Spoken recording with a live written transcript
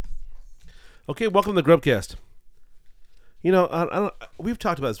Okay, welcome to the Grubcast. We've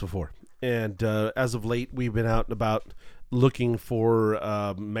talked about this before, and as of late, we've been out and about looking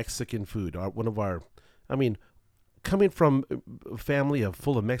for Mexican food. I mean, coming from a family of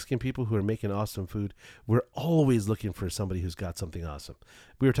full of Mexican people who are making awesome food, we're always looking for somebody who's got something awesome.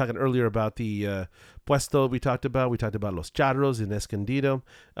 We were talking earlier about the puesto we talked about. We talked about Los Charros in Escondido.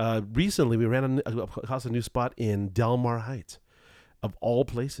 Recently, we ran across a new spot in Del Mar Heights, of all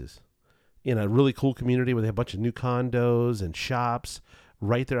places, in a really cool community where they have a bunch of new condos and shops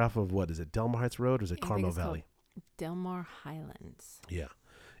right there off of, what is it, Del Mar Heights Road, or is it Carmel Valley? Del Mar Highlands. Yeah.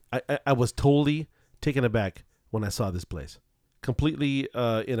 I was totally taken aback when I saw this place. Completely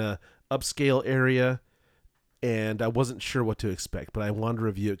in a upscale area, and I wasn't sure what to expect, but I wanted to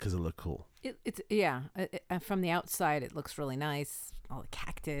review it because it looked cool. From the outside, it looks really nice. All the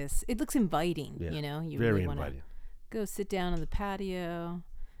cactus. It looks inviting, Yeah, You very really want to inviting. go sit down on the patio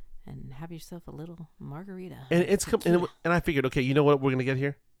and have yourself a little margarita. And and I figured, okay, you know what we're going to get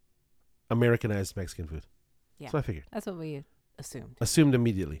here? Americanized Mexican food. Yeah. So I figured. That's what we Assumed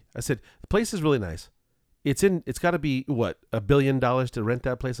immediately. I said, the place is really nice. It's got to be, what, $1 billion to rent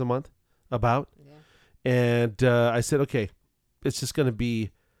that place a month? About? Yeah. And I said, okay, it's just going to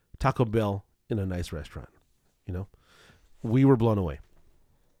be Taco Bell in a nice restaurant. We were blown away.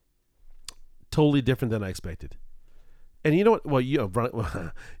 Totally different than I expected. And you know what? Well,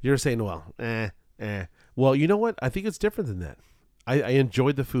 you're saying, well, Well, you know what? I think it's different than that. I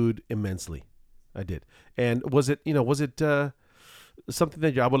enjoyed the food immensely. I did. And was it something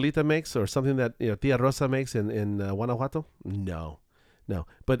that your abuelita makes, or something that Tia Rosa makes in Guanajuato? No.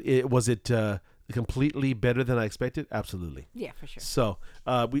 But was it completely better than I expected? Absolutely. Yeah, for sure. So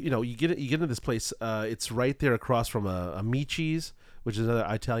you get into this place. It's right there across from a Michi's, which is another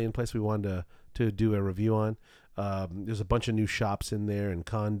Italian place we wanted to do a review on. There's a bunch of new shops in there and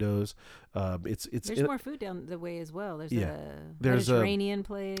condos. There's more food down the way as well. There's a There's Mediterranean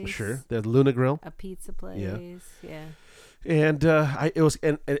place. Sure. There's Luna Grill. A pizza place. Yeah. And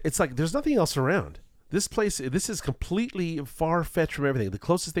it's like there's nothing else around. This is completely far-fetched from everything. The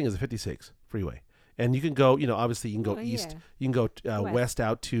closest thing is the 56 freeway. And you can go, obviously you can go east. Yeah. You can go west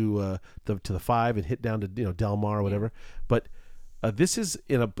out to the 5 and hit down to Del Mar or whatever. Yeah. But this is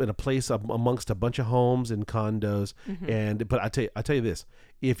in a place amongst a bunch of homes and condos. Mm-hmm. But I tell you this: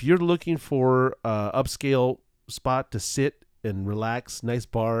 if you're looking for upscale spot to sit and relax, nice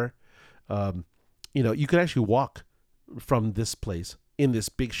bar, you can actually walk from this place in this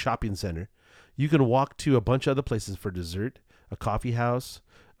big shopping center. You can walk to a bunch of other places for dessert, a coffee house,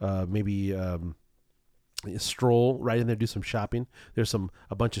 maybe a stroll right in there, do some shopping. There's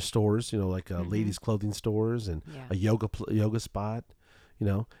a bunch of stores, like ladies' clothing stores and a yoga spot,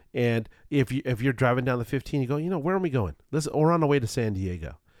 And if you're driving down the 15, you go, where are we going? We're on the way to San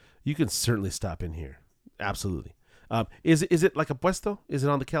Diego. You can certainly stop in here. Absolutely. Is it like a puesto? Is it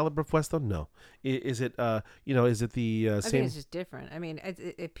on the caliber of puesto? No. Is it is it the I same? think it's just different. I mean,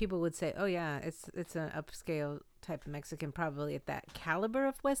 if people would say, "Oh yeah, it's an upscale type of Mexican," probably at that caliber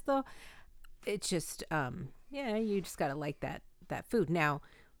of puesto. It's just you just gotta like that food. Now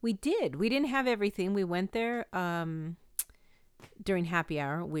we didn't have everything. We went there during happy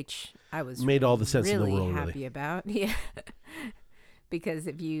hour, which I was made all the sense really in the world. Happy about, yeah. Because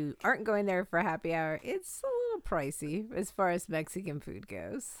if you aren't going there for happy hour, it's a little pricey as far as Mexican food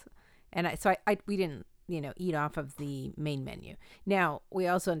goes. And we didn't, eat off of the main menu. Now, we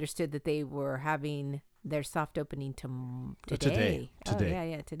also understood that they were having their soft opening today. Today. Oh,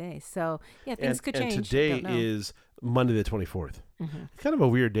 yeah, today. So, yeah, things could change. And today is Monday the 24th. Mm-hmm. Kind of a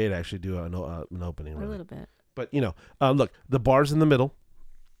weird day to actually do an opening. Really. A little bit. But, look, the bar's in the middle.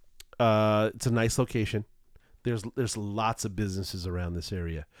 It's a nice location. There's lots of businesses around this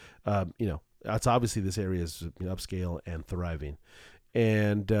area. It's obviously this area is upscale and thriving.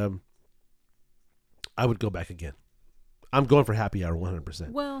 And I would go back again. I'm going for happy hour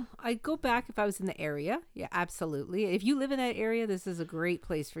 100%. Well, I'd go back if I was in the area. Yeah, absolutely. If you live in that area, this is a great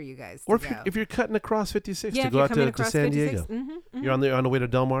place for you guys to or go. if you're cutting across 56 yeah, to go out to San 56. Diego. Mm-hmm. You're on the way to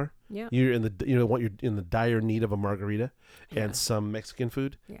Del Mar. Yeah. You're in the dire need of a margarita and some Mexican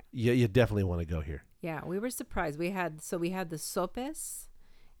food. Yeah. You definitely want to go here. Yeah, we were surprised. We had the sopes,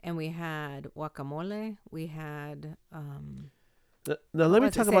 and we had guacamole. We had now let me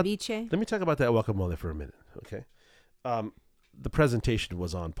talk about ceviche. Let me talk about that guacamole for a minute, okay? The presentation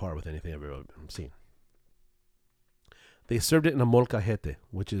was on par with anything I've ever seen. They served it in a molcajete,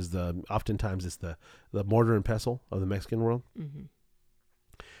 which is oftentimes it's the mortar and pestle of the Mexican world,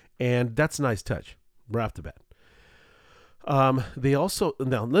 and that's a nice touch right off the bat. They also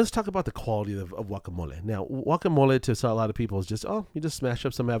now let's talk about the quality of guacamole. Now, guacamole to a lot of people is just you just smash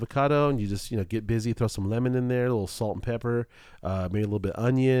up some avocado and you just get busy, throw some lemon in there, a little salt and pepper, maybe a little bit of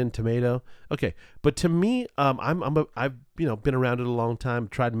onion, tomato. Okay, but to me, I've been around it a long time,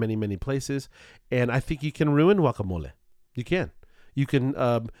 tried many places, and I think you can ruin guacamole. You can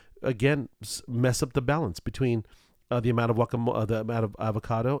again mess up the balance between the amount of guacamole, the amount of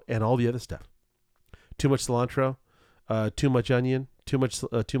avocado, and all the other stuff. Too much cilantro. Too much onion, too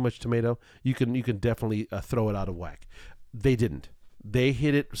much tomato. You can definitely throw it out of whack. They didn't. They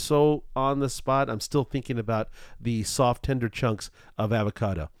hit it so on the spot. I'm still thinking about the soft, tender chunks of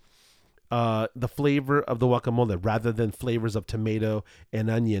avocado. The flavor of the guacamole, rather than flavors of tomato and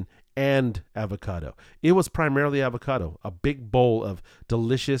onion and avocado. It was primarily avocado. A big bowl of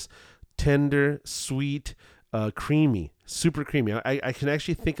delicious, tender, sweet, creamy, super creamy. I can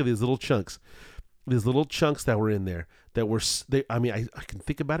actually think of these little chunks. These little chunks that were in there that were, I can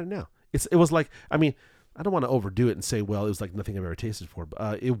think about it now. It was like, I don't want to overdo it and say, well, it was like nothing I've ever tasted before.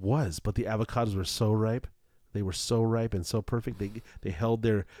 But it was, but the avocados were so ripe. They were so ripe and so perfect. They held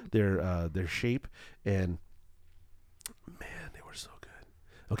their shape, and man, they were so good.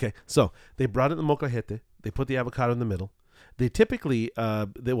 Okay, so they brought in the molcajete. They put the avocado in the middle. They typically,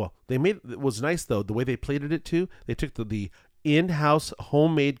 they made, it was nice though, the way they plated it too. They took the in-house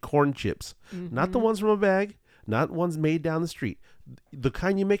homemade corn chips, not the ones from a bag, not ones made down the street, the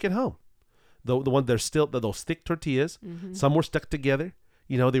kind you make at home. The one they're still those thick tortillas. Some were stuck together.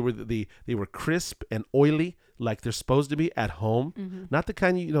 They were crisp and oily like they're supposed to be at home. Not the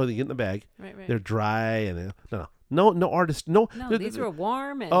kind you get in the bag. Right. They're dry and no artist. No, these were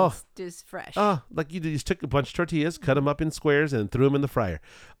warm and just fresh. Like you just took a bunch of tortillas, cut them up in squares, and threw them in the fryer.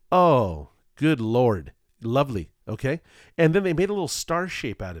 Oh, good Lord. Lovely. Okay. And then they made a little star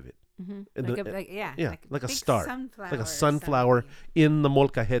shape out of it. Like a star, like a sunflower in the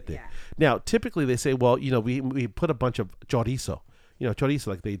molcajete. Yeah. Now, typically they say, well, we put a bunch of chorizo. Chorizo,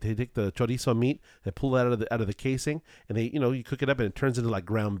 like they take the chorizo meat, they pull that out of the casing, and they, you cook it up and it turns into like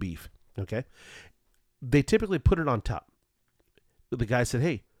ground beef. Okay. They typically put it on top. The guy said,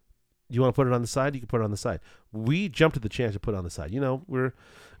 hey, you want to put it on the side? You can put it on the side. We jumped at the chance to put it on the side.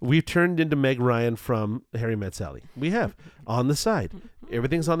 We've turned into Meg Ryan from Harry Met Sally. We have on the side.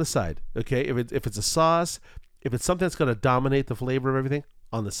 Everything's on the side. Okay. If it's a sauce, if it's something that's going to dominate the flavor of everything,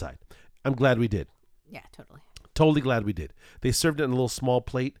 on the side. I'm glad we did. Yeah, totally. Totally glad we did. They served it in a little small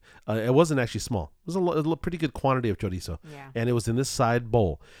plate. It wasn't actually small. It was a pretty good quantity of chorizo. Yeah. And it was in this side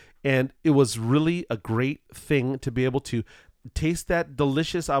bowl. And it was really a great thing to be able to taste that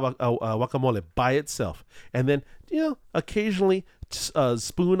delicious guacamole by itself, and then occasionally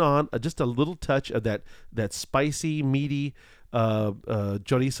spoon on just a little touch of that spicy, meaty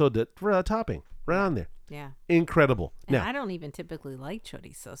chorizo topping right on there. Yeah, incredible. And now, I don't even typically like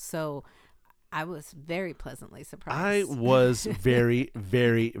chorizo, so I was very pleasantly surprised. I was very,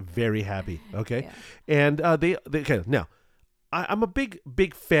 very, very happy. Okay, yeah. And they okay now. I'm a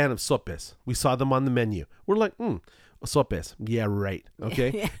big fan of sopes. We saw them on the menu. We're like, sopes. Yeah, right.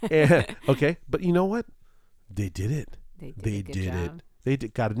 Okay. Okay. But you know what? They did it. They did it. They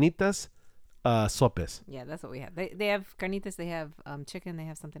did carnitas, sopes. Yeah, that's what we have. They have carnitas. They have chicken. They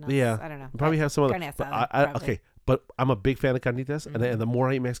have something else. Yeah. I don't know. Probably have some other. Carne But asada, okay. But I'm a big fan of carnitas, and the more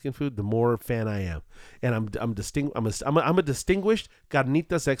I eat Mexican food, the more fan I am. And I'm a distinguished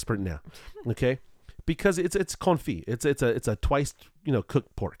carnitas expert now. Okay. Because it's confit. It's a twice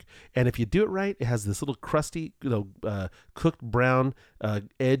cooked pork, and if you do it right, it has this little crusty cooked brown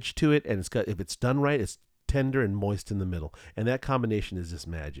edge to it, and if it's done right, it's tender and moist in the middle, and that combination is just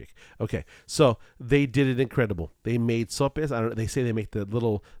magic. Okay, so they did it incredible. They made sopes. They say they make the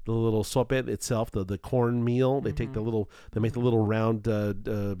little sope itself, the corn meal. They take they make the little round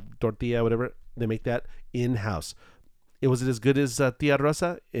tortilla, whatever. They make that in house. Was it as good as Tia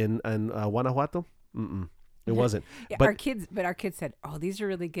Rosa in Guanajuato? It wasn't. Yeah, but our kids said, "Oh, these are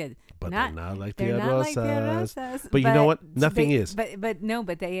really good." But they're not like the Tia Rosas. Rosas. But you know what? Nothing is. But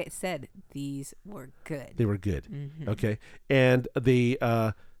they said these were good. They were good. Okay, and they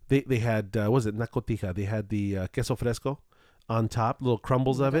had was it nacotija? They had the queso fresco on top, little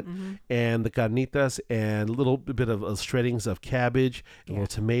crumbles of it, and the carnitas, and a little bit of shreddings of cabbage, and a little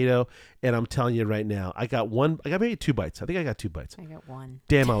tomato. And I'm telling you right now, I got maybe 2 bites. I think I got 2 bites. I got 1.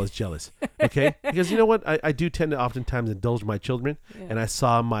 Damn, I was jealous. Okay, because you know what? I do tend to oftentimes indulge my children, and I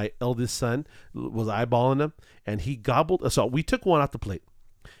saw my eldest son was eyeballing them, and he gobbled. So we took one off the plate.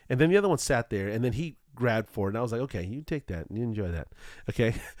 And then the other one sat there, and then he grabbed for it. And I was like, okay, you take that and you enjoy that.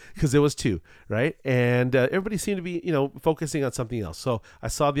 Okay. Because there was two, right? And everybody seemed to be, focusing on something else. So I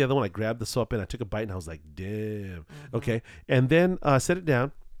saw the other one. I grabbed the soap and I took a bite and I was like, damn. Okay. And then set it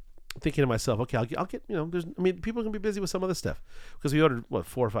down, thinking to myself, okay, I'll get, people can be busy with some other stuff because we ordered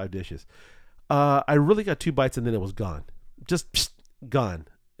 4 or 5 dishes. I really got 2 bites and then it was gone. Just gone.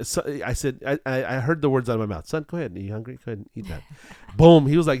 So I said, I heard the words out of my mouth. Son, go ahead. Are you hungry? Go ahead and eat that. Boom.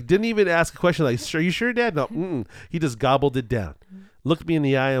 He was like, didn't even ask a question. Like, are you sure, Dad? No. He just gobbled it down. Looked me in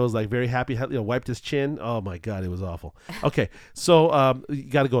the eye and was like very happy. Wiped his chin. Oh my God, it was awful. Okay, so you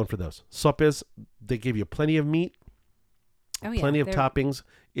got to go in for those. Sopes, they give you plenty of meat, plenty of toppings.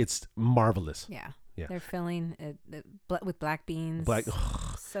 It's marvelous. Yeah. They're filling with black beans.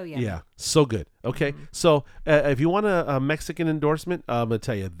 So yummy. Yeah, so good. Okay, so if you want a Mexican endorsement, I'm gonna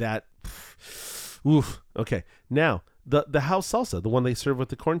tell you that. Oof. Okay, now the house salsa, the one they serve with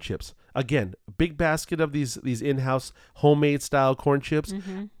the corn chips. Again, big basket of these in-house homemade style corn chips,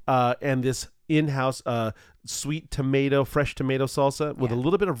 and this in-house sweet fresh tomato salsa with a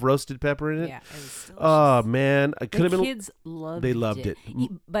little bit of roasted pepper in it. Yeah, it was delicious. Oh man, I could have been. Kids loved it.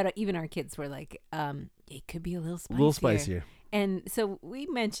 But even our kids were like, it could be a little spicier. And so we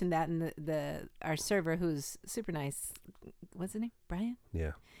mentioned that, and our server, who's super nice, what's his name? Brian?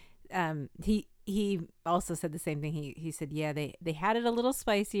 Yeah. He also said the same thing. He said, yeah, they had it a little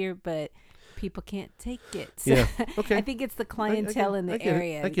spicier, but people can't take it. So yeah. Okay. I think it's the clientele in the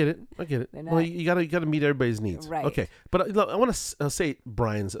area. I get it. Well, you gotta meet everybody's needs. Right. Okay. But I want to say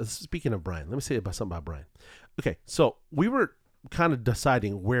Brian's. Speaking of Brian, let me say something about Brian. Okay. So we were kind of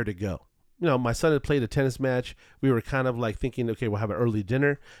deciding where to go. My son had played a tennis match. We were kind of like thinking, okay, we'll have an early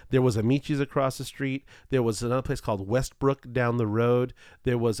dinner. There was a Michi's across the street. There was another place called Westbrook down the road.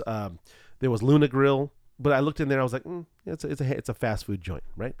 There was Luna Grill. But I looked in there. I was like, it's a fast food joint,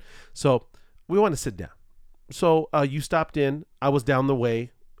 right? So we want to sit down. So you stopped in. I was down the way,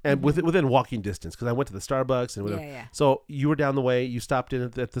 and within walking distance because I went to the Starbucks and whatever. Yeah. So you were down the way. You stopped in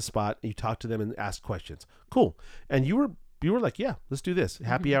at the spot. And you talked to them and asked questions. Cool. And you were like, yeah, let's do this.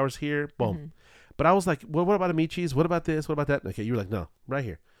 Happy hours here. Boom. But I was like, well, what about Amichis? What about this? What about that? Okay. You were like, no, right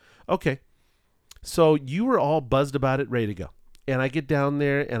here. Okay. So you were all buzzed about it, ready to go. And I get down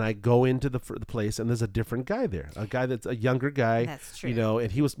there and I go into the place and there's a different guy there, a guy that's a younger guy. That's true.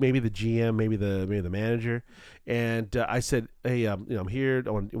 And he was maybe the GM, maybe the manager. And I said, hey, I'm here.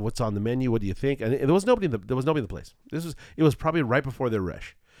 What's on the menu? What do you think? And there was nobody in the place. It was probably right before their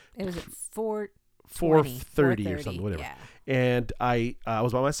rush. It was at 4:30 or something, whatever. Yeah. And I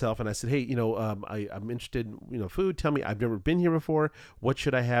was by myself, and I said, hey, I'm interested in food. Tell me, I've never been here before. What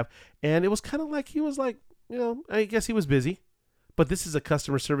should I have? And it was kind of like he was like, I guess he was busy, but this is a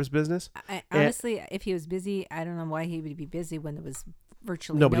customer service business. Honestly, if he was busy, I don't know why he would be busy when there was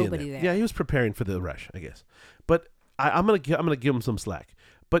virtually nobody there. Yeah, he was preparing for the rush, I guess. But I'm gonna give him some slack.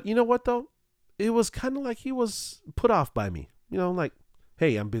 But you know what though? It was kind of like he was put off by me. Like,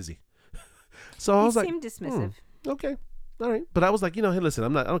 hey, I'm busy. So I was like, he seemed dismissive. Okay. All right. But I was like, hey,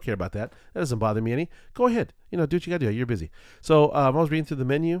 listen, I don't care about that. That doesn't bother me any. Go ahead. Do what you got to do. You're busy. So I was reading through the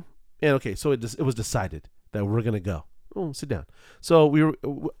menu. And okay, so it was decided that we're going to go. Oh, sit down. So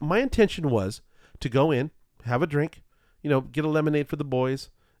my intention was to go in, have a drink, get a lemonade for the boys,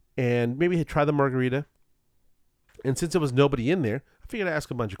 and maybe try the margarita. And since there was nobody in there, I figured I'd ask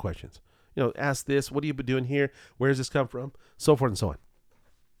a bunch of questions. Ask this, what have you been doing here? Where does this come from? So forth and so on.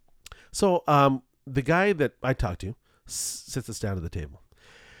 So the guy that I talked to sits us down at the table.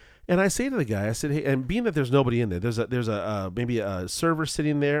 And I say to the guy, I said, hey, and being that there's nobody in there, there's maybe a server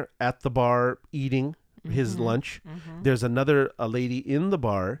sitting there at the bar eating his lunch. There's another lady in the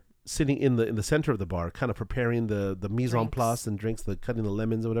bar sitting in the center of the bar, kind of preparing the mise en place and drinks, cutting the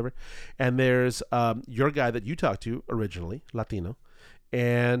lemons or whatever. And there's your guy that you talked to originally, Latino.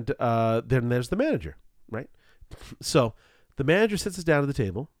 And then there's the manager, right? So the manager sits us down at the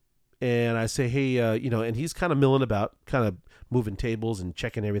table. And I say, hey, and he's kind of milling about, kind of moving tables and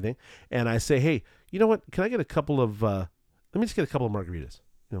checking everything. And I say, hey, you know what? Can I get a couple of, let me just get a couple of margaritas,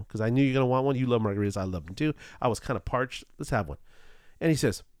 because I knew you're going to want one. You love margaritas. I love them too. I was kind of parched. Let's have one. And he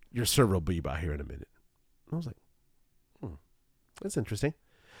says, your server will be by here in a minute. I was like, that's interesting.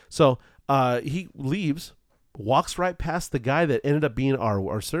 So he leaves, walks right past the guy that ended up being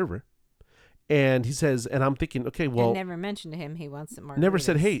our server. And he says, and I'm thinking, okay, well. And never mentioned to him he wants some margaritas. Never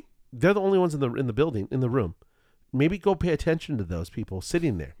said, hey, they're the only ones in the building, in the room. Maybe go pay attention to those people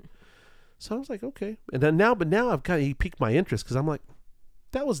sitting there. So I was like, okay. And then now he piqued my interest because I'm like,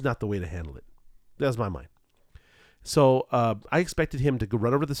 that was not the way to handle it. That was my mind. So I expected him to go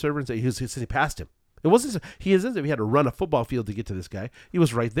run over to the server and say, he passed him. It wasn't. He isn't. He had to run a football field to get to this guy. He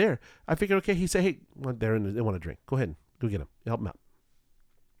was right there. I figured, okay. He said, "Hey, they want a drink. Go ahead and go get him. Help him out."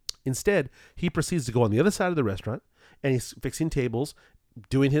 Instead, he proceeds to go on the other side of the restaurant, and he's fixing tables,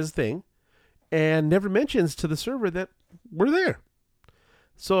 doing his thing, and never mentions to the server that we're there.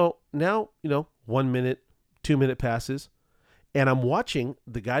 So now, 1 minute, 2 minute passes, and I'm watching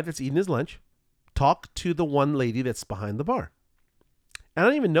the guy that's eating his lunch talk to the one lady that's behind the bar. And I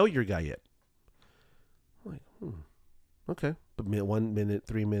don't even know your guy yet. I'm like, okay. But 1 minute,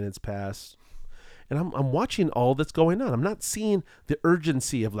 3 minutes pass. And I'm watching all that's going on. I'm not seeing the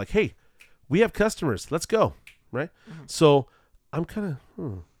urgency of like, hey, we have customers. Let's go. Right? Mm-hmm. So I'm kind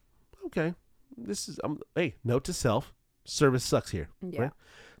of, okay. Hey, note to self. Service sucks here. Yeah. Right?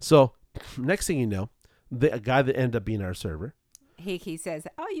 So next thing you know, a guy that ended up being our server, he says,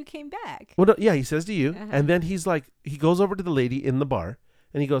 "Oh, you came back." Well, no, yeah, he says to you, and then he's like, he goes over to the lady in the bar,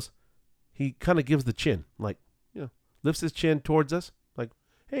 and he kind of gives the chin, like, lifts his chin towards us, like,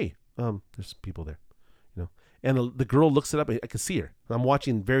 "Hey, there's people there," And the girl looks it up. I can see her. I'm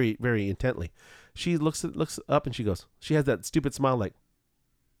watching very, very intently. She looks up and she goes, she has that stupid smile, like,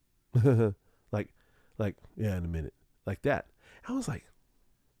 like, yeah, in a minute, like that. I was like,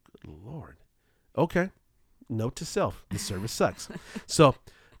 good Lord, okay. Note to self: the service sucks. So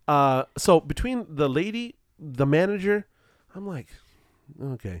between the lady, the manager, I'm like,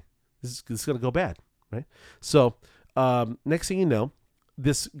 okay, this is gonna go bad, right? So next thing you know,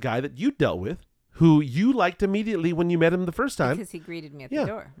 this guy that you dealt with, who you liked immediately when you met him the first time, because he greeted me at the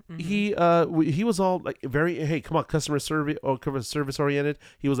door. Mm-hmm. He was all like very, hey, come on, customer service oriented.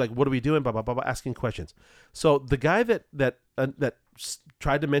 He was like, what are we doing? Blah blah blah, blah, asking questions. So the guy that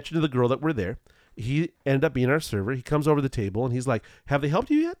tried to mention to the girl that we're there, he ended up being our server. He comes over to the table and he's like, have they helped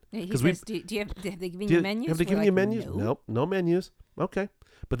you yet? He says, have they given you menus? Have they given you menus? Nope, no menus. Okay.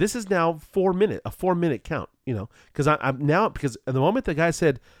 But this is now a 4 minute count, because I'm now, because at the moment the guy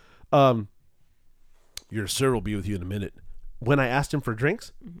said, your server will be with you in a minute. When I asked him for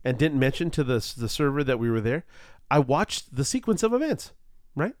drinks and didn't mention to the server that we were there, I watched the sequence of events,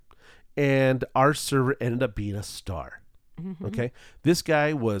 right? And our server ended up being a star. Mm-hmm. Okay. This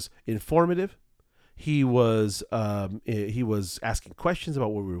guy was informative. He was asking questions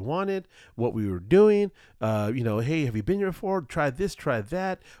about what we wanted, what we were doing. Hey, have you been here before? Try this, try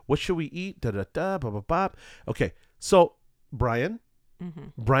that. What should we eat? Da da da. Blah blah blah. Okay, so Brian,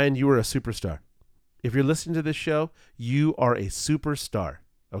 you were a superstar. If you're listening to this show, you are a superstar.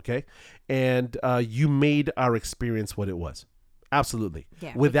 Okay, and you made our experience what it was. Absolutely.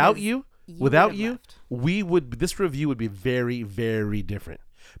 Yeah, without you, this review would be very, very different,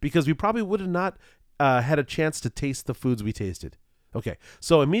 because we probably would have not had a chance to taste the foods we tasted. Okay,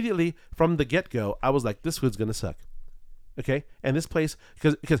 so immediately from the get-go, I was like, this food's going to suck. Okay, and this place,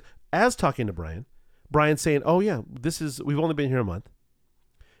 because as talking to Brian saying, oh yeah, we've only been here a month,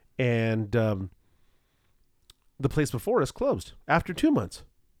 and the place before us closed after 2 months,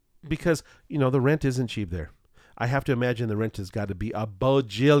 because, the rent isn't cheap there. I have to imagine the rent has got to be a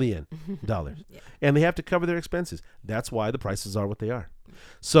bajillion dollars. Yeah. And they have to cover their expenses. That's why the prices are what they are.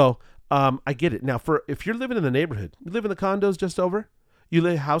 So I get it. Now, if you're living in the neighborhood, you live in the condos just over, you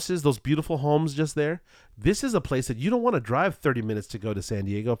live in houses, those beautiful homes just there, this is a place that you don't want to drive 30 minutes to go to San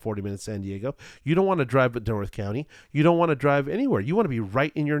Diego, 40 minutes to San Diego. You don't want to drive to North County. You don't want to drive anywhere. You want to be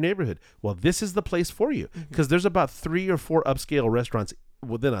right in your neighborhood. Well, this is the place for you, because there's about 3 or 4 upscale restaurants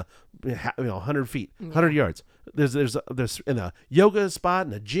within 100 feet, 100 yards. There's in a yoga spot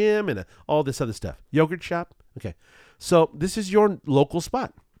and a gym and all this other stuff. Yogurt shop. Okay. So this is your local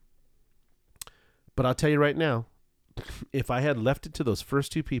spot. But I'll tell you right now, if I had left it to those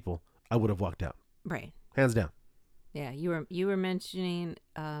first 2 people, I would have walked out. Right. Hands down. Yeah, you were mentioning,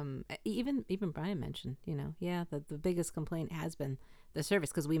 even Brian mentioned, the biggest complaint has been the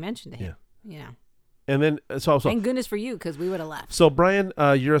service, because we mentioned to him. Yeah. And then, so thank goodness for you, because we would have left. So, Brian,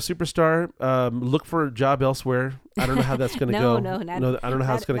 you're a superstar. Look for a job elsewhere. I don't know how that's going to go. No, I don't know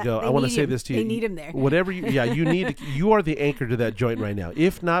how it's going to go. I want to say this to you. They need him there. Whatever you need. You are the anchor to that joint right now.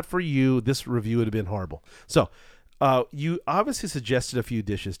 If not for you, this review would have been horrible. So, you obviously suggested a few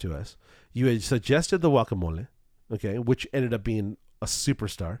dishes to us. You had suggested the guacamole, okay, which ended up being a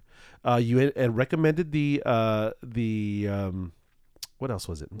superstar. You had recommended the what else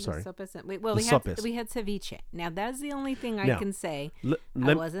was it? I'm sorry. We had ceviche. Now that's the only thing I can say.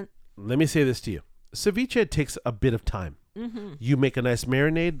 Let me say this to you. Ceviche takes a bit of time. Mm-hmm. You make a nice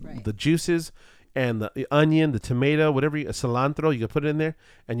marinade, right, the juices and the onion, the tomato, whatever, cilantro, you can put it in there,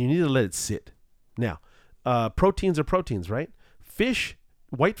 and you need to let it sit. Now, proteins are proteins, right?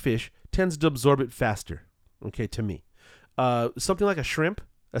 White fish tends to absorb it faster. Okay, to me, something like a shrimp,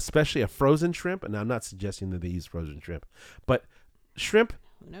 especially a frozen shrimp, and I'm not suggesting that they use frozen shrimp, but shrimp,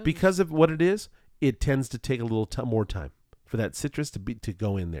 Who knows? because of what it is, it tends to take a little more time for that citrus to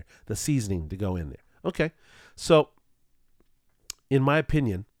go in there, the seasoning to go in there. Okay, so in my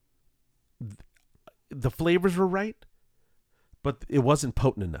opinion, the flavors were right, but it wasn't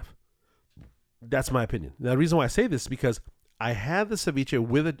potent enough. That's my opinion. Now, the reason why I say this is because I had the ceviche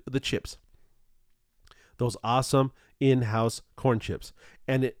with the chips, those awesome in-house corn chips,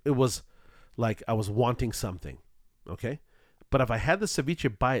 and it was like I was wanting something, okay? But if I had the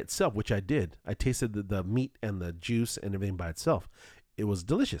ceviche by itself, which I did, I tasted the meat and the juice and everything by itself. It was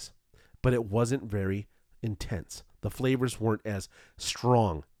delicious, but it wasn't very intense. The flavors weren't as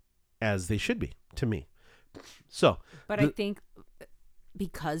strong as they should be to me. So, But I think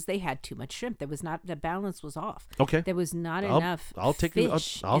because they had too much shrimp, the balance was off. okay, There was not I'll- enough. I'll take it.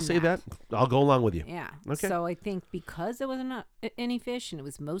 fish I'll in say that. I'll go along with you. Yeah. Okay. So I think because there wasn't any fish and it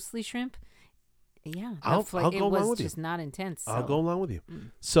was mostly shrimp, yeah, I'll go it along was with you. just not intense. I'll so- go along with you.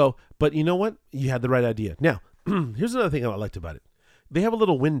 So, but you know what? You had the right idea. Now, here's another thing I liked about it. They have a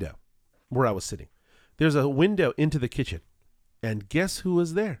little window where I was sitting. There's a window into the kitchen, and guess who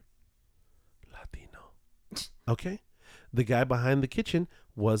was there? Latino. Okay, the guy behind the kitchen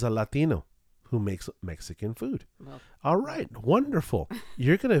was a Latino who makes Mexican food. Well, All right, wonderful.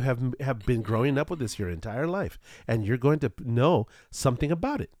 You're going to have been growing up with this your entire life, and you're going to know something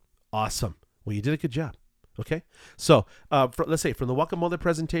about it. Awesome. Well, you did a good job. Okay, so let's say from the guacamole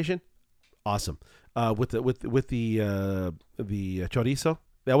presentation, awesome. With the chorizo,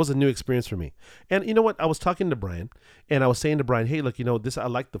 that was a new experience for me. And you know what? I was talking to Brian, and I was saying to Brian, "Hey, look, this I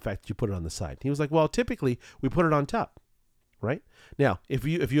like the fact that you put it on the side." He was like, "Well, typically we put it on top." Right? Now, if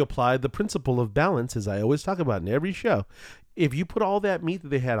you apply the principle of balance, as I always talk about in every show, if you put all that meat that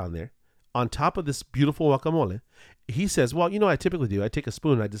they had on there on top of this beautiful guacamole, he says, well, I typically do. I take a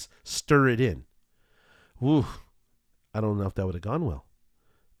spoon, I just stir it in. Ooh, I don't know if that would have gone well.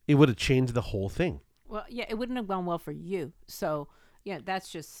 It would have changed the whole thing. well, yeah, it wouldn't have gone well for you. So, yeah, that's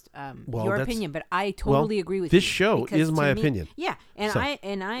just Well, your that's- opinion. But I totally agree with this you. show because is my to me- opinion. Yeah, and So- I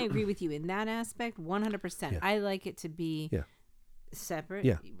agree with you in that aspect 100%. Yeah. I like it to be Yeah. separate.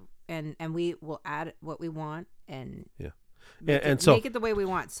 Yeah. And we will add what we want and Yeah. make, And it, so- make it the way we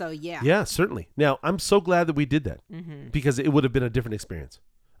want. So yeah, Yeah, certainly. Now, I'm so glad that we did that because it would have been a different experience.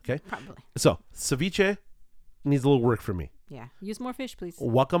 Okay? probably. So, ceviche needs a little work for me. Yeah, use more fish, please.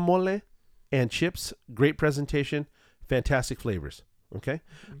 Guacamole and chips, great presentation, fantastic flavors. Okay,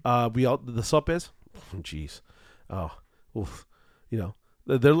 the sopes, jeez, oof,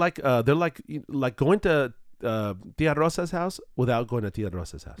 they're like going to Tia Rosa's house without going to Tia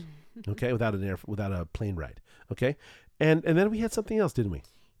Rosa's house. Okay, without a plane ride. Okay, and then we had something else, didn't we?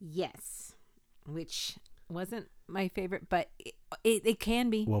 Yes, which wasn't my favorite, but it can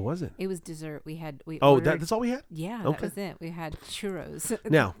be. What was it? It was dessert. We Oh, ordered, that's all we had. yeah, Okay. that was it. We had churros.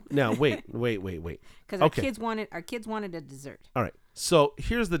 Now, wait. Because Okay. our kids wanted a dessert. All right. So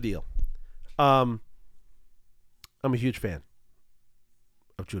here's the deal. I'm a huge fan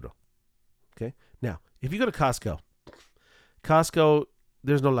of churro. Okay. Now, if you go to Costco,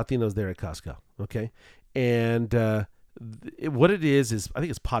 there's no Latinos there at Costco. Okay. And what it is I think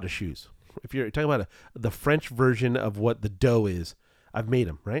it's pot of shoes. If you're talking about the French version of what the dough is, I've made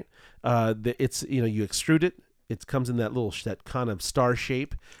them, right? It's, you extrude it. It comes in that kind of star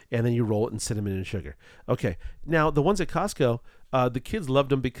shape, and then you roll it in cinnamon and sugar. Okay. Now, the ones at Costco, the kids loved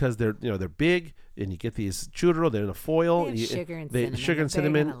them because they're big, and you get these churro. They're in a foil. They have You- sugar and they- cinnamon. Sugar and They're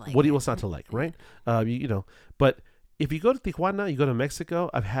cinnamon. gonna like What's it. not to like, right? But if you go to Tijuana, you go to Mexico.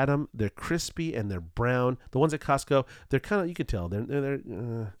 I've had them. They're crispy and they're brown. The ones at Costco, they're kind of, you can tell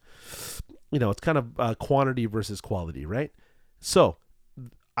they're it's kind of quantity versus quality, right? So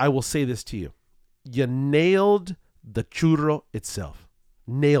I will say this to you: you nailed the churro itself.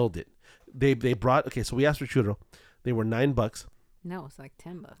 Nailed it. They brought, okay, so we asked for churro. They were $9. No, it's like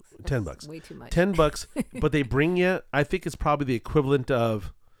 $10. $10. That's way too much. $10, but they bring you, I think it's probably the equivalent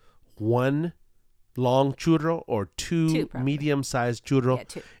of one long churro or two probably. medium-sized churro, Yeah,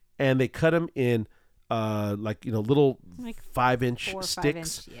 two. and they cut them in little Like 5-inch 4 or 5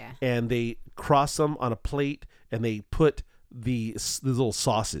 sticks, inch. Yeah. and they cross them on a plate, and they put these little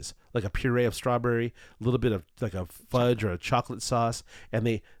sauces, like a puree of strawberry, a little bit of like a fudge or a chocolate sauce, and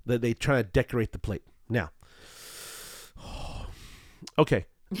they try to decorate the plate. Now, okay.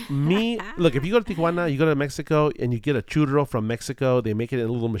 Look, if you go to Tijuana, you go to Mexico, and you get a churro from Mexico, they make it in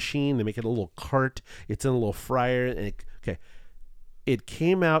a little machine, they make it in a little cart, it's in a little fryer, and it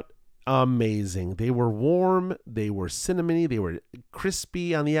came out amazing. They were warm, they were cinnamony, they were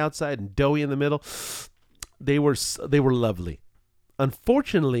crispy on the outside and doughy in the middle. They were lovely.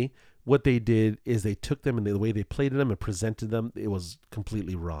 Unfortunately, what they did is they took them and the way they plated them and presented them, it was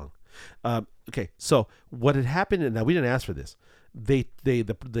completely wrong. Okay, so what had happened, and now we didn't ask for this. They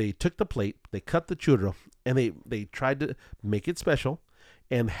took the plate, they cut the churro, and they tried to make it special.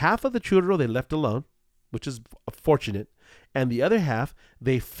 And half of the churro they left alone, which is fortunate, and the other half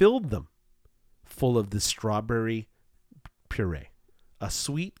they filled them full of the strawberry puree, a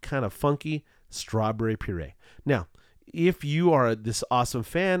sweet kind of funky strawberry puree. Now, if you are this awesome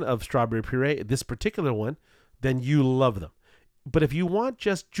fan of strawberry puree, this particular one, then you love them. But if you want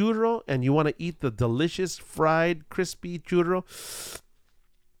just churro and you want to eat the delicious fried crispy churro,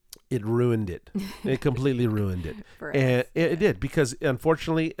 it ruined it. It completely ruined it. And it did, because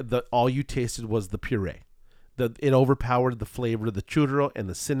unfortunately all you tasted was the puree. It overpowered the flavor of the churro and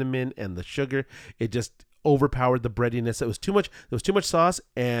the cinnamon and the sugar. It just overpowered the breadiness. It was too much. There was too much sauce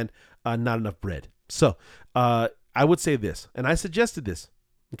and not enough bread. So I would say this, and I suggested this.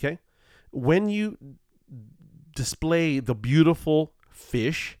 Okay, when you display the beautiful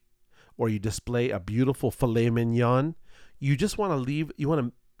fish, or you display a beautiful filet mignon, you just want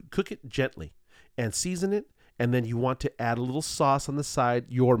to cook it gently and season it. And then you want to add a little sauce on the side,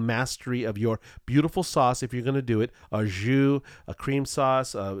 your mastery of your beautiful sauce, if you're going to do it, a jus, a cream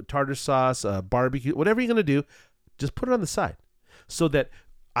sauce, a tartar sauce, a barbecue, whatever you're going to do, just put it on the side so that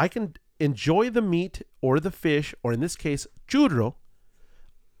I can enjoy the meat or the fish, or in this case, churro,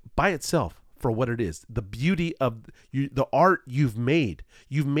 by itself for what it is. The beauty of the art you've made.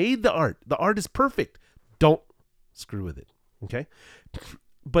 You've made the art. The art is perfect. Don't screw with it, okay?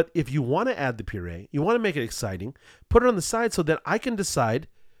 But if you want to add the puree, you want to make it exciting, put it on the side so that I can decide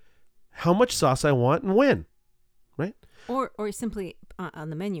how much sauce I want and when, right? Or simply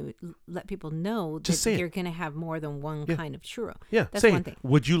on the menu, let people know Just that you're going to have more than one kind of churro. Yeah, that's say, one thing.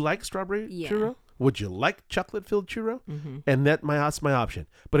 Would you like strawberry churro? Would you like chocolate-filled churro? Mm-hmm. And that's my option.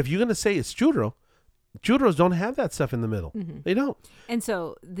 But if you're going to say it's churros don't have that stuff in the middle. Mm-hmm. They don't. And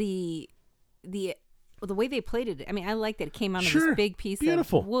so the way they plated it, I mean, I like that it came out of this big piece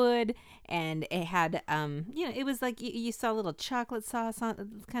of wood, and it had, it was like you saw a little chocolate sauce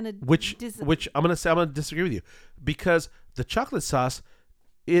on, kind of. Which I'm gonna disagree with you, because the chocolate sauce,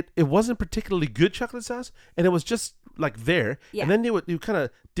 it wasn't particularly good chocolate sauce, and it was just like there, and then you kind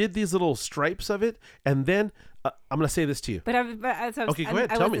of did these little stripes of it, and then. I'm going to say this to you. But okay, go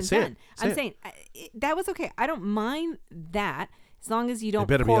ahead. Tell me. Say it. I'm saying that was okay. I don't mind that. As long as you don't. It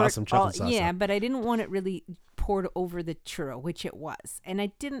better be awesome chocolate sauce. Yeah, but I didn't want it really poured over the churro, which it was, and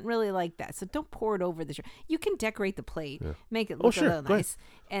I didn't really like that. So don't pour it over the churro. You can decorate the plate, make it look a little nice,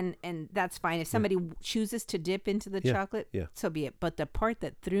 and that's fine. If somebody chooses to dip into the chocolate, so be it. But the part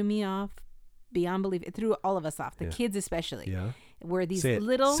that threw me off beyond belief, it threw all of us off, the kids especially, were these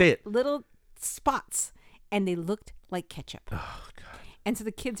little spots, and they looked like ketchup. Oh God! And so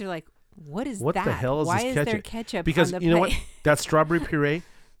the kids are like, what the hell is Why this ketchup? Why is there ketchup Because on the you know what? That strawberry puree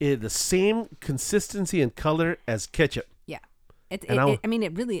is the same consistency and color as ketchup. Yeah. I mean,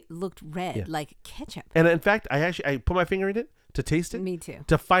 it really looked red like ketchup. And in fact, I put my finger in it to taste it. Me too.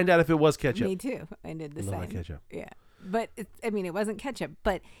 To find out if it was ketchup. Me too. I did the same. Like ketchup. Yeah. But it wasn't ketchup,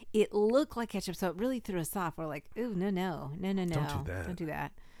 but it looked like ketchup, so it really threw us off. We're like, ooh, no. Don't do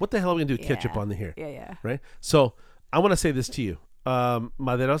that. What the hell are we going to do with ketchup on here? Yeah. Right? So I want to say this to you.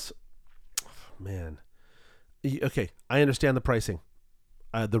 Maderos, man. Okay, I understand the pricing.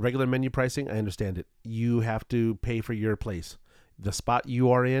 The regular menu pricing, I understand it. You have to pay for your place. The spot you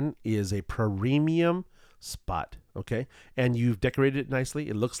are in is a premium spot, okay? And you've decorated it nicely.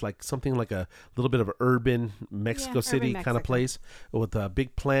 It looks like something like a little bit of an urban Mexico City kind of place with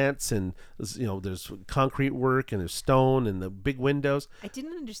big plants, and there's concrete work and there's stone and the big windows. I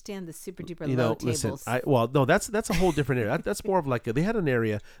didn't understand the super duper low tables. That's a whole different area. That's more of like they had an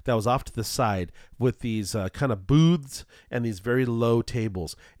area that was off to the side with these kind of booths and these very low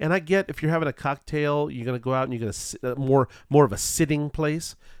tables. And I get if you're having a cocktail, you're gonna go out and you're gonna sit, more of a sitting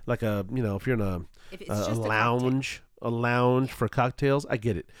place, like if you're in a lounge for cocktails. I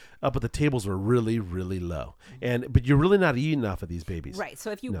get it. But the tables were really, really low. But you're really not eating off of these babies. Right.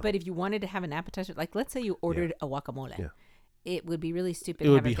 So if you wanted to have an appetizer, like let's say you ordered a guacamole, it would be really stupid. It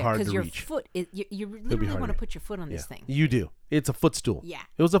would be hard to because your reach. foot, you literally want to put your foot on this thing. You do. It's a footstool. Yeah.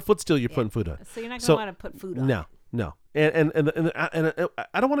 It was a footstool you're putting food on. So you're not going to want to put food on. No. And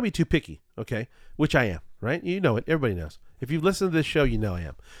I don't want to be too picky, okay? Which I am, right? You know it. Everybody knows. If you've listened to this show, you know I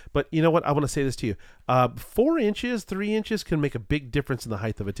am. But you know what? I want to say this to you. 4 inches, 3 inches can make a big difference in the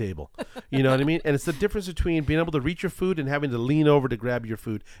height of a table. You know what I mean? And it's the difference between being able to reach your food and having to lean over to grab your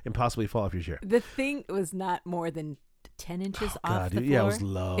food and possibly fall off your chair. The thing was not more than 10 inches off God, the dude, floor. yeah, it was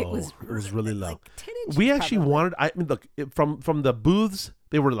low. It was really low. like 10 inches. We actually probably. wanted. I mean, look, from the booths,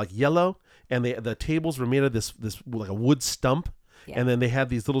 they were like yellow, and the tables were made of this like a wood stump, Yeah. and then they had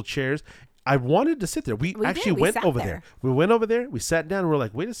these little chairs. I wanted to sit there. We We actually did. We went sat over there. there. We went over there. We sat down. and we're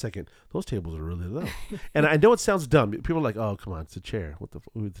like, wait a second, those tables are really low. And I know it sounds dumb. People are like, oh, come on, it's a chair. With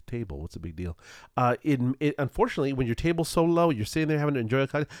the table? What's the big deal? It unfortunately, when your table's so low, you're sitting there having to enjoy a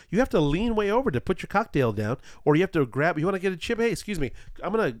cocktail. You have to lean way over to put your cocktail down, or you have to grab. You want to get a chip? Hey, excuse me,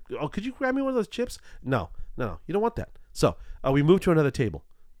 could you grab me one of those chips? No, you don't want that. So we moved to another table,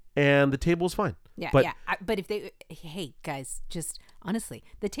 and the table was fine. Yeah, But yeah. But if they, hey guys, just honestly,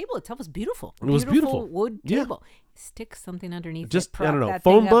 the table itself was beautiful. It was beautiful. Wood Yeah. table. Stick something underneath. just it, prop I don't know, that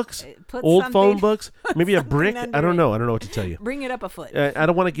phone thing up, books, put old phone something- books, maybe a something brick. I under don't it. know. I don't know what to tell you. Bring it up a foot. I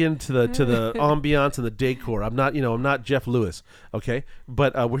don't want to get into the ambiance and the decor. I'm not Jeff Lewis, okay?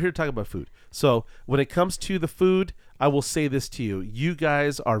 But we're here to talk about food. So when it comes to the food, I will say this to you: you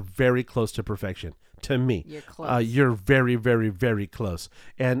guys are very close to perfection. To me, You're close. You're very, very, very close.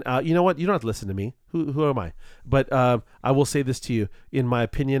 And you know what? You don't have to listen to me. Who am I? But I will say this to you: in my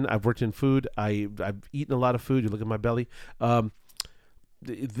opinion, I've worked in food. I've eaten a lot of food. You look at my belly.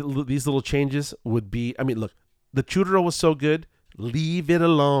 These little changes would be. I mean, look, the churro was so good. Leave it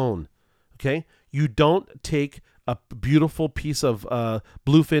alone. Okay, you don't take a beautiful piece of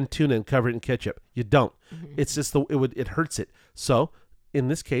bluefin tuna and cover it in ketchup. You don't. Mm-hmm. It's just it hurts it. So in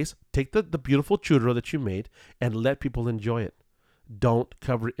this case, take the beautiful churro that you made and let people enjoy it. Don't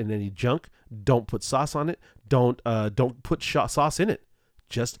cover it in any junk. Don't put sauce on it. Don't put sauce in it.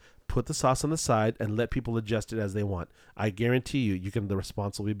 Just put the sauce on the side and let people adjust it as they want. I guarantee you, the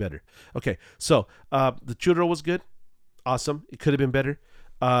response will be better. Okay, so the churro was good. Awesome. It could have been better.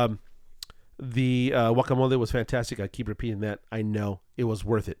 The guacamole was fantastic. I keep repeating that. I know it was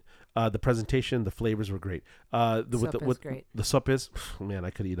worth it. The presentation, the flavors were great. Great. The soup is, man, I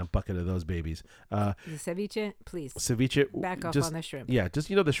could eat a bucket of those babies. The ceviche, please. Ceviche, Back off just, on the shrimp. yeah, just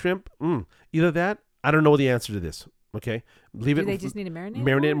the shrimp. Either that. I don't know the answer to this. Okay, leave Do it. they just need to marinate?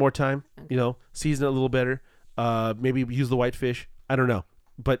 Marinate it more time. Okay. Season it a little better. Maybe use the whitefish. I don't know,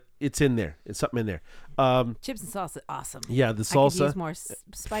 but it's in there. It's something in there. Chips and salsa, awesome. Yeah, the I could salsa. use more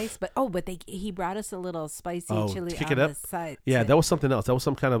spice, but he brought us a little spicy chili kick on it up. the side. Yeah, that was something else. That was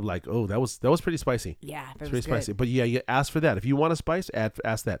some kind of like, that was pretty spicy. Yeah, but It's it pretty was spicy. good. But yeah, you ask for that. If you want a spice,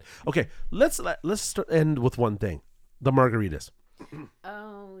 ask that. Okay, let's end with one thing: the margaritas.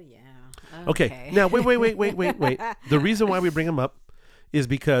 Oh yeah. Okay. Now wait. The reason why we bring them up is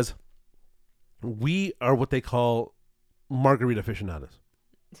because we are what they call margarita aficionados.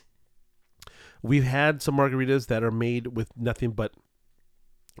 We've had some margaritas that are made with nothing but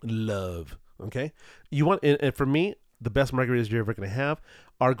love. Okay, and for me, the best margaritas you're ever going to have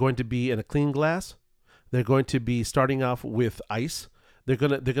are going to be in a clean glass. They're going to be starting off with ice. They're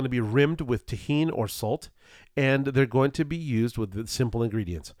gonna be rimmed with tahini or salt, and they're going to be used with simple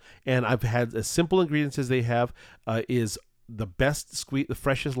ingredients. And I've had as simple ingredients as they have is the best the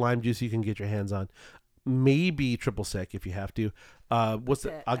freshest lime juice you can get your hands on. Maybe triple sec if you have to. What's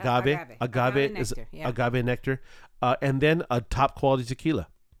the agave? Agave is nectar, yeah. agave nectar, and then a top quality tequila.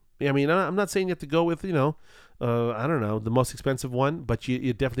 I mean, I'm not saying you have to go with I don't know, the most expensive one, but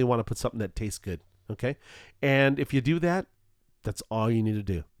you definitely want to put something that tastes good. Okay, and if you do that, that's all you need to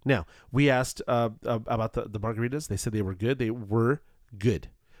do. Now, we asked about the margaritas. They said they were good. They were good.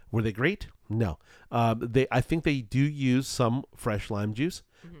 Were they great? No. I think they do use some fresh lime juice.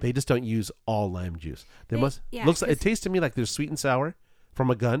 Mm-hmm. They just don't use all lime juice. Yeah, It tastes to me like there's sweet and sour from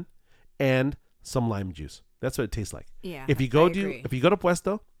a gun and some lime juice. That's what it tastes like. Yeah. If you go to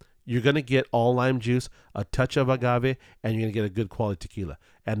Puesto, you're gonna get all lime juice, a touch of agave, and you're gonna get a good quality tequila.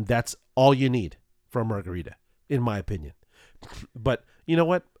 And that's all you need for a margarita, in my opinion. But you know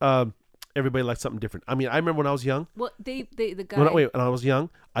what? Everybody likes something different. I mean, I remember when I was young. Well, the guy. When I was young,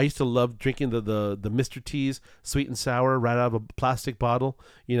 I used to love drinking the Mr. T's sweet and sour right out of a plastic bottle.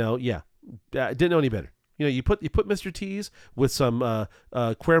 I didn't know any better. You put Mr. T's with some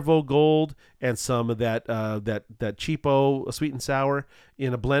Cuervo Gold and some of that cheapo sweet and sour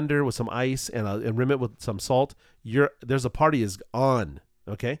in a blender with some ice and rim it with some salt. There's a party is on.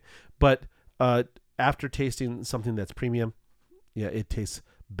 Okay, but after tasting something that's premium, yeah, it tastes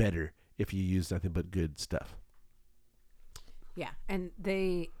better if you use nothing but good stuff. Yeah, and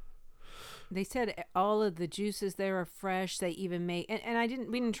they said all of the juices there are fresh. They even make and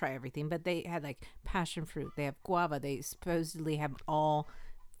we didn't try everything, but they had like passion fruit. They have guava. They supposedly have all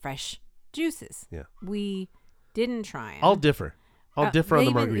fresh juices. Yeah, we didn't try them. I'll differ. I'll differ on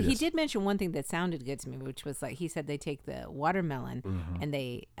the He margaritas. did mention one thing that sounded good to me, which was like he said they take the watermelon and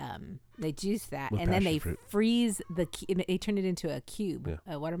they juice that, With and then passion they fruit. freeze they turn it into a cube,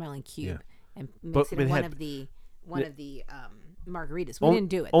 a watermelon cube, and But mix it it in had- one of the margaritas. We Only- didn't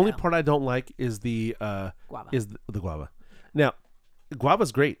do it. Only though. part I don't like is the Guava. the guava. Now,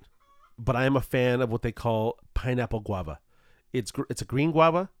 guava's great, but I am a fan of what they call pineapple guava. It's a green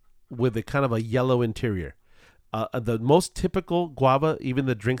guava with a kind of a yellow interior. The most typical guava, even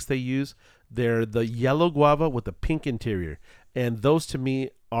the drinks they use, they're the yellow guava with the pink interior, and those to me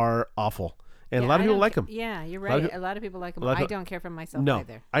are awful. And a lot of people like them. Yeah, you're lot of right. peo- A lot of people like them. lot of I people- don't care for myself No,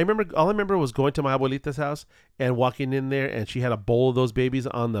 either. all I remember was going to my abuelita's house and walking in there, and she had a bowl of those babies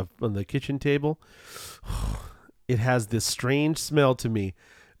on the kitchen table. It has this strange smell to me.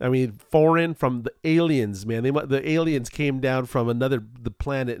 I mean, foreign from the aliens, man. The aliens came down from the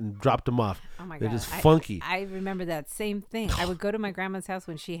planet and dropped them off. Oh my They're god, just funky. I remember that same thing. I would go to my grandma's house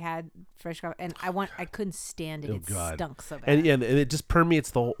when she had fresh guava, and I couldn't stand it. Oh, It God. stunk so bad. And it just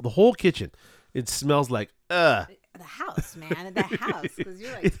permeates the whole kitchen. It smells like the house, man, the house, because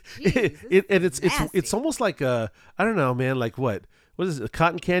you're like, it's almost like I don't know, man. Like what is it?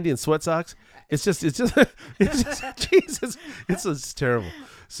 Cotton candy and sweat socks. It's just Jesus. It's just terrible.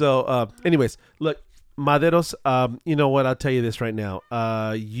 So, anyways, look, Maderos. You know what? I'll tell you this right now.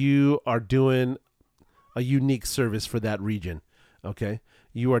 You are doing a unique service for that region. Okay,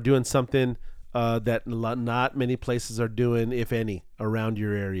 you are doing something that not many places are doing, if any, around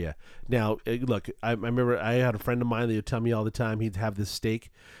your area. Now, look, I remember I had a friend of mine that would tell me all the time he'd have this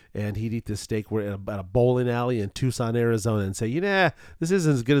steak, and he'd eat this steak at a bowling alley in Tucson, Arizona, and say, this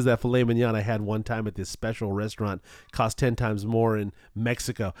isn't as good as that filet mignon I had one time at this special restaurant, cost 10 times more in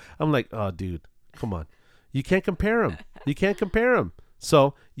Mexico. I'm like, oh, dude, come on. You can't compare them. You can't compare them.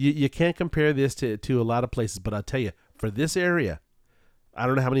 So you can't compare this to a lot of places, but I'll tell you, for this area, I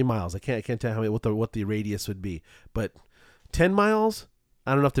don't know how many miles. I can't tell how many what the radius would be. But 10 miles,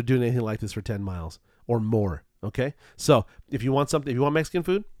 I don't know if they're doing anything like this for 10 miles or more. Okay? So if you want Mexican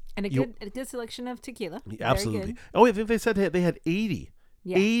food, and a good selection of tequila. absolutely. Very good. Oh, I think they said they had 80.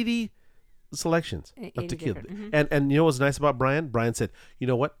 Yeah. 80 selections 80 of tequila. different, And you know what's nice about Brian? Brian said, "You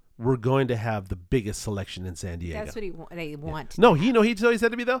know what? We're going to have the biggest selection in San Diego." That's what they want. No, he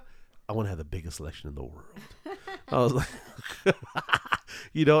said to me though, "I want to have the biggest selection in the world." I was like,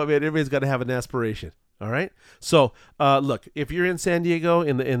 everybody's got to have an aspiration. All right. So, look, if you're in San Diego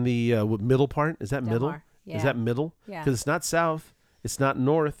in the middle part, is that Del middle? Mar. Is Yeah. that middle? Yeah. Because it's not south, it's not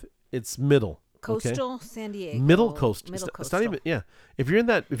north, it's middle. Okay? Coastal San Diego. Middle coast. Middle It's not even. Yeah. If you're in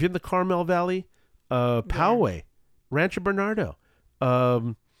the Carmel Valley, Poway, Rancho Bernardo,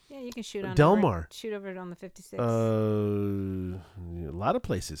 Yeah, you can shoot on Del over, Mar. Shoot over it on the 56. a lot of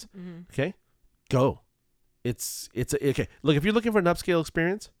places. Mhm. Okay, go. Okay. Look, if you're looking for an upscale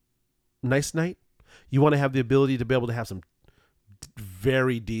experience, nice night. You want to have the ability to be able to have some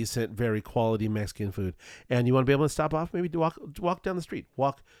very decent, very quality Mexican food, and you want to be able to stop off, maybe walk down the street,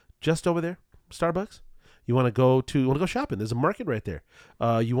 walk just over there, Starbucks. You want to go shopping. There's a market right there.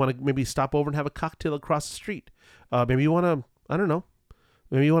 You want to maybe stop over and have a cocktail across the street. Maybe you want to, I don't know.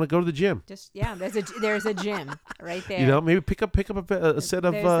 Maybe you want to go to the gym. There's a gym right there. Maybe pick up a set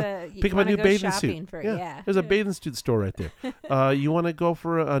of pick up a new bathing suit. There's a bathing suit store right there. You want to go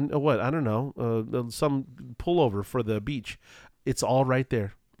for a what? I don't know, some pullover for the beach. It's all right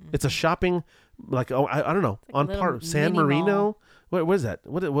there. Mm-hmm. It's a shopping I don't know, like on part San Marino. What is that?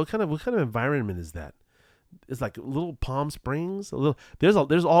 What kind of environment is that? It's like little Palm Springs.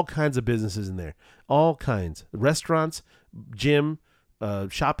 There's all kinds of businesses in there. All kinds. Restaurants, gym,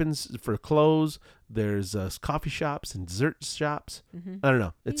 shoppings for clothes. There's coffee shops and dessert shops. Mm-hmm. I don't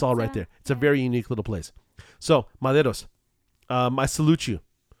know. It's all right there. It's a very unique little place. So, Maderos, I salute you.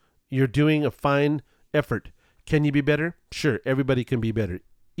 You're doing a fine effort. Can you be better? Sure, everybody can be better.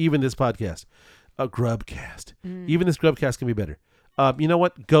 Even this podcast, a Grubcast. Even this Grubcast can be better. You know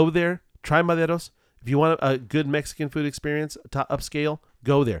what? Go there. Try Maderos. If you want a good Mexican food experience, upscale,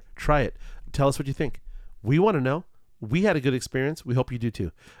 go there. Try it. Tell us what you think. We want to know. We had a good experience. We hope you do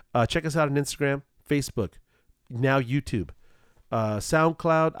too. Check us out on Instagram, Facebook, now YouTube,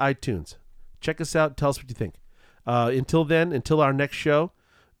 SoundCloud, iTunes. Check us out. Tell us what you think. Until then, until our next show,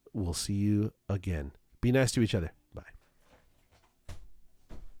 we'll see you again. Be nice to each other.